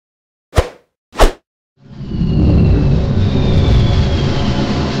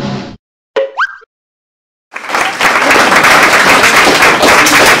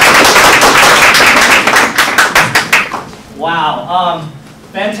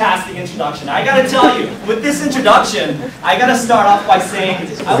fantastic introduction. I gotta tell you, with this introduction, I gotta start off by saying,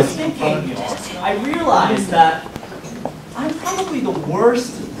 I was thinking, I realized that I'm probably the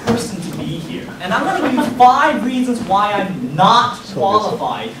worst person to be here. And I'm gonna give you 5 reasons why I'm not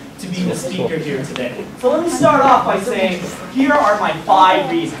qualified to be the speaker here today. So let me start off by saying, here are my 5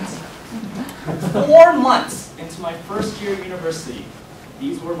 reasons. 4 months into my first year at university,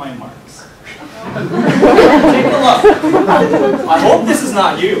 these were my marks. Take a look. I hope this is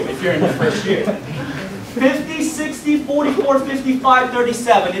not you if you're in your first year. 50, 60, 44, 55,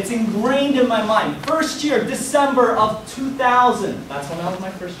 37. It's ingrained in my mind. First year, December of 2000. That's when I was my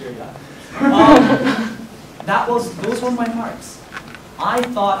first year, yeah. Those were my marks. I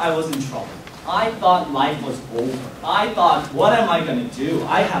thought I was in trouble. I thought life was over. I thought, what am I going to do?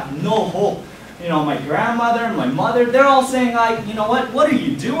 I have no hope. You know, my grandmother and my mother, they're all saying, like, you know what are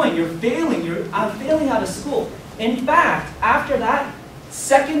you doing? You're failing. I'm failing out of school. In fact, after that,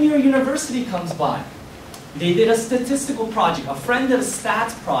 second year university comes by. They did a statistical project. A friend did a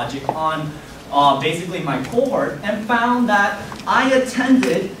stats project on basically my cohort and found that I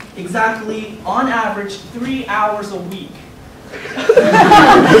attended exactly, on average, 3 hours a week. And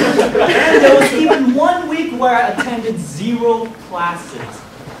there was even 1 week where I attended 0 classes.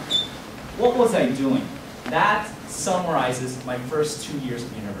 What was I doing? That summarizes my first 2 years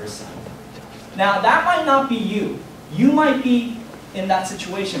of university. Now, that might not be you. You might be in that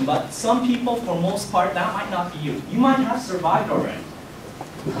situation, but some people, for most part, that might not be you. You might have survived already.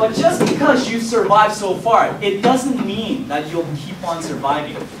 But just because you survived so far, it doesn't mean that you'll keep on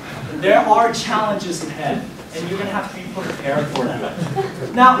surviving. There are challenges ahead, and you're going to have to be prepared for them.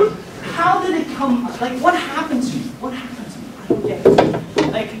 Now, how did it come, like, what happened to me? What happened to me? I don't get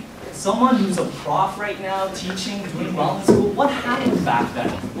it. Like, someone who's a prof right now, teaching, doing well in school, what happened back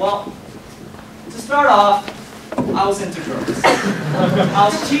then? Well, to start off, I was into girls. I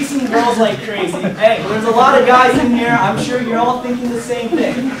was chasing girls like crazy. Hey, there's a lot of guys in here. I'm sure you're all thinking the same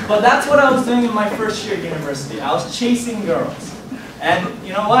thing. But that's what I was doing in my first year at university. I was chasing girls. And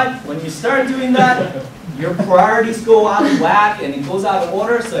you know what? When you start doing that, your priorities go out of whack and it goes out of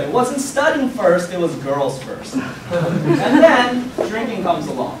order. So it wasn't studying first, it was girls first. And then drinking comes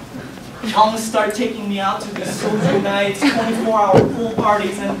along. Seung start taking me out to these soju nights, 24-hour pool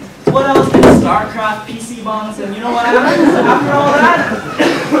parties, and what else? StarCraft, PC bombs, and you know what happens after all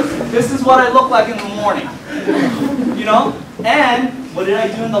that? This is what I look like in the morning. You know? And what did I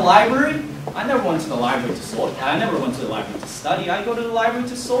do in the library? I never went to the library to study. I go to the library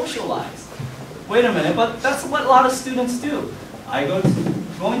to socialize. Wait a minute, but that's what a lot of students do.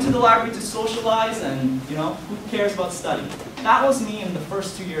 Going to the library to socialize, and you know, who cares about studying? That was me in the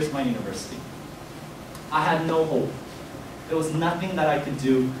first 2 years of my university. I had no hope. There was nothing that I could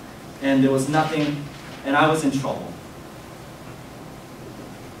do, and there was nothing, and I was in trouble.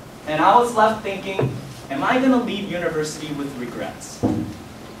 And I was left thinking, am I going to leave university with regrets?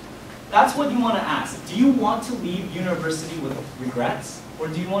 That's what you want to ask. Do you want to leave university with regrets? Or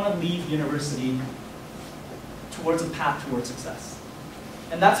do you want to leave university towards a path towards success?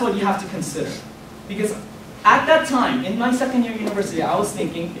 And that's what you have to consider. Because at that time, in my second year of university, I was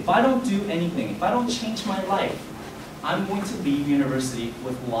thinking, if I don't do anything, if I don't change my life, I'm going to leave university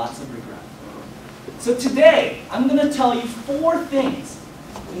with lots of regret. So today, I'm going to tell you 4 things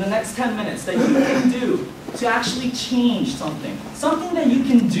in the next 10 minutes that you can do to actually change something. Something that you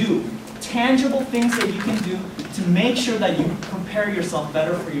can do, tangible things that you can do to make sure that you prepare yourself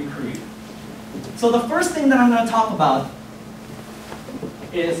better for your career. So the first thing that I'm going to talk about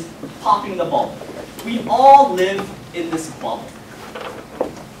is popping the bubble. We all live in this bubble.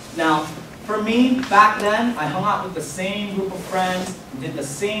 Now, for me, back then, I hung out with the same group of friends, did the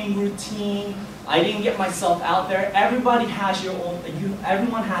same routine. I didn't get myself out there. Everybody has your own,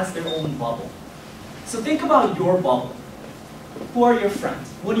 everyone has their own bubble. So think about your bubble. Who are your friends?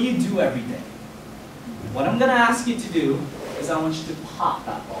 What do you do every day? What I'm going to ask you to do is I want you to pop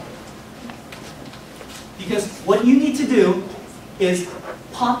that bubble. Because what you need to do is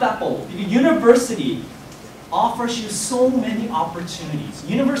pop that bubble. Because university offers you so many opportunities.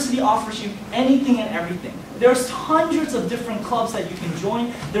 University offers you anything and everything. There's hundreds of different clubs that you can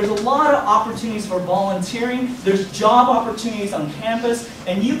join. There's a lot of opportunities for volunteering. There's job opportunities on campus.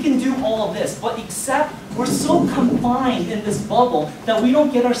 And you can do all of this. But except we're so confined in this bubble that we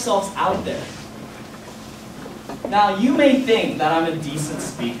don't get ourselves out there. Now, you may think that I'm a decent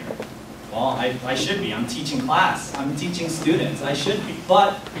speaker. Well, I should be. I'm teaching class. I'm teaching students. I should be.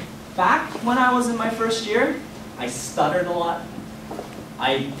 But back when I was in my first year, I stuttered a lot.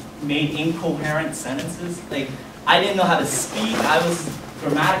 I made incoherent sentences. Like, I didn't know how to speak. I was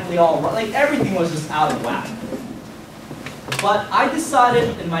grammatically all wrong. Like, everything was just out of whack. But I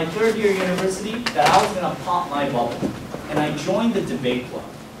decided in my third year university that I was going to pop my bubble. And I joined the debate club.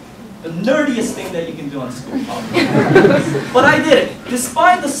 The nerdiest thing that you can do on school probably. But I did it.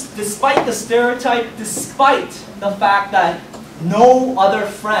 Despite the stereotype, despite the fact that no other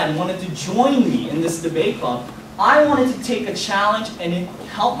friend wanted to join me in this debate club, I wanted to take a challenge and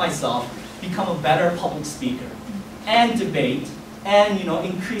help myself become a better public speaker and debate and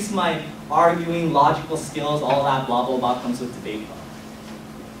increase my arguing, logical skills, all that blah blah blah comes with debate club.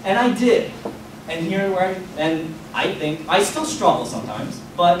 And I did. And I think I still struggle sometimes,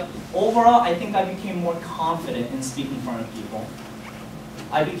 but overall I think I became more confident in speaking in front of people.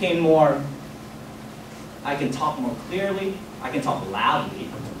 I can talk more clearly, I can talk loudly.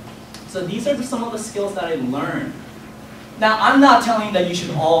 So these are some of the skills that I learned. Now, I'm not telling you that you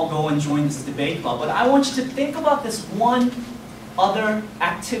should all go and join this debate club, but I want you to think about this one other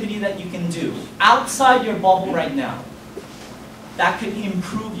activity that you can do outside your bubble right now that could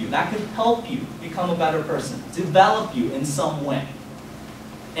improve you, that could help you become a better person, develop you in some way.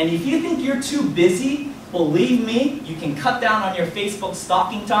 And if you think you're too busy, believe me, you can cut down on your Facebook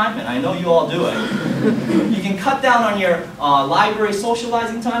stalking time, and I know you all do it. You can cut down on your library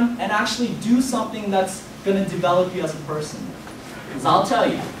socializing time and actually do something that's going to develop you as a person. Because I'll tell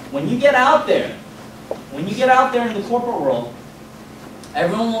you, when you get out there in the corporate world,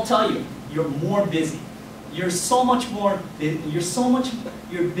 everyone will tell you, you're more busy. You're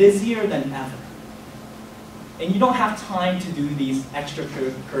busier than ever. And you don't have time to do these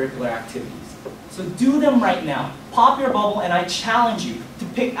extracurricular activities. So do them right now. Pop your bubble, and I challenge you to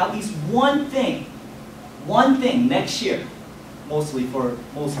pick at least one thing next year, mostly for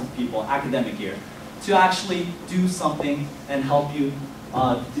most of the people, academic year, to actually do something and help you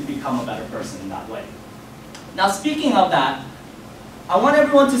to become a better person in that way. Now, speaking of that, I want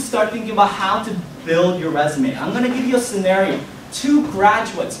everyone to start thinking about how to build your resume. I'm going to give you a scenario. 2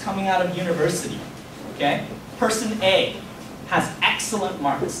 graduates coming out of university. Okay? Person A has excellent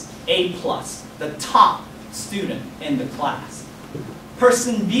marks, A+, the top student in the class.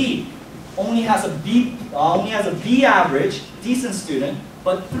 Person B only has a B average, decent student,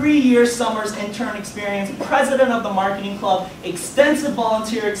 but 3 years summers intern experience, president of the marketing club, extensive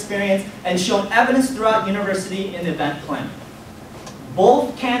volunteer experience, and shown evidence throughout university in event planning.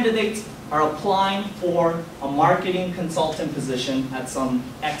 Both candidates are applying for a marketing consultant position at some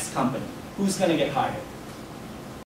X company. Who's going to get hired?